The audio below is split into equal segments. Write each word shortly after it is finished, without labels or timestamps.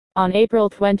On April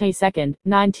 22,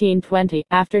 1920,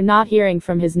 after not hearing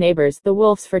from his neighbors, the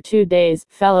Wolfs, for 2 days,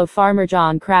 fellow farmer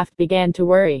John Kraft began to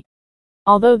worry.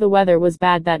 Although the weather was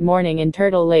bad that morning in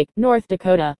Turtle Lake, North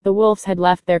Dakota, the Wolves had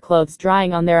left their clothes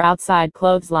drying on their outside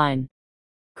clothesline.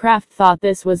 Kraft thought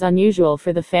this was unusual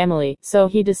for the family, so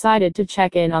he decided to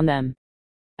check in on them.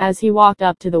 As he walked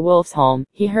up to the Wolf's home,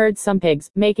 he heard some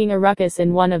pigs making a ruckus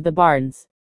in one of the barns.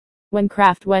 When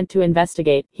Kraft went to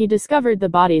investigate, he discovered the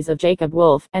bodies of Jacob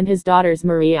Wolf and his daughters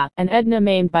Maria and Edna,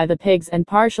 maimed by the pigs and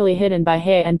partially hidden by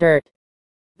hay and dirt.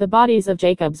 The bodies of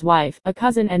Jacob's wife, a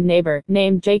cousin and neighbor,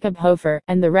 named Jacob Hofer,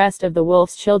 and the rest of the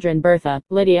Wolf's children Bertha,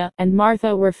 Lydia, and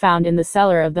Martha were found in the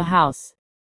cellar of the house.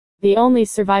 The only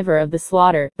survivor of the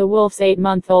slaughter, the Wolf's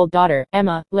 8-month-old daughter,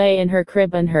 Emma, lay in her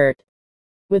crib unhurt.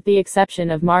 With the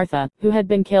exception of Martha, who had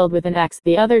been killed with an axe,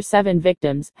 the other 7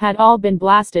 victims had all been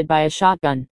blasted by a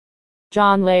shotgun.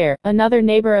 John Layer, another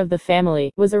neighbor of the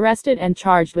family, was arrested and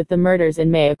charged with the murders in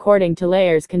May. According to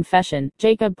Layer's confession,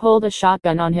 Jacob pulled a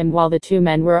shotgun on him while the 2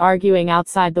 men were arguing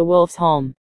outside the Wolf's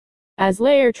home. As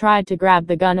Layer tried to grab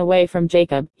the gun away from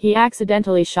Jacob, he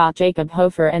accidentally shot Jacob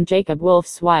Hofer and Jacob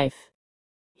Wolf's wife.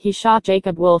 He shot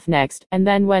Jacob Wolf next, and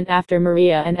then went after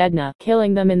Maria and Edna,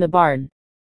 killing them in the barn.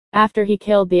 After he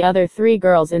killed the other 3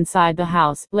 girls inside the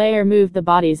house, Layer moved the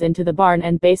bodies into the barn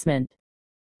and basement.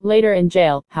 Later in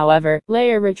jail, however,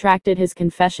 Layer retracted his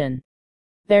confession.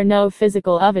 There's no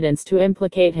physical evidence to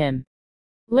implicate him.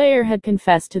 Layer had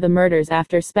confessed to the murders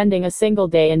after spending a single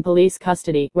day in police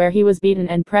custody, where he was beaten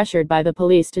and pressured by the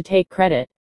police to take credit.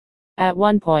 At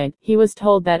one point, he was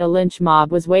told that a lynch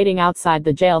mob was waiting outside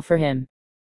the jail for him.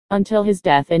 Until his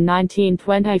death in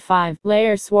 1925,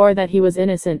 Layer swore that he was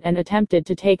innocent and attempted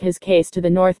to take his case to the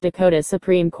North Dakota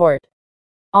Supreme Court.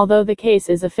 Although the case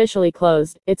is officially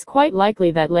closed, it's quite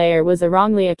likely that Layer was a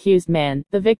wrongly accused man,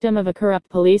 the victim of a corrupt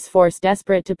police force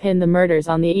desperate to pin the murders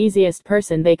on the easiest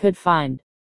person they could find.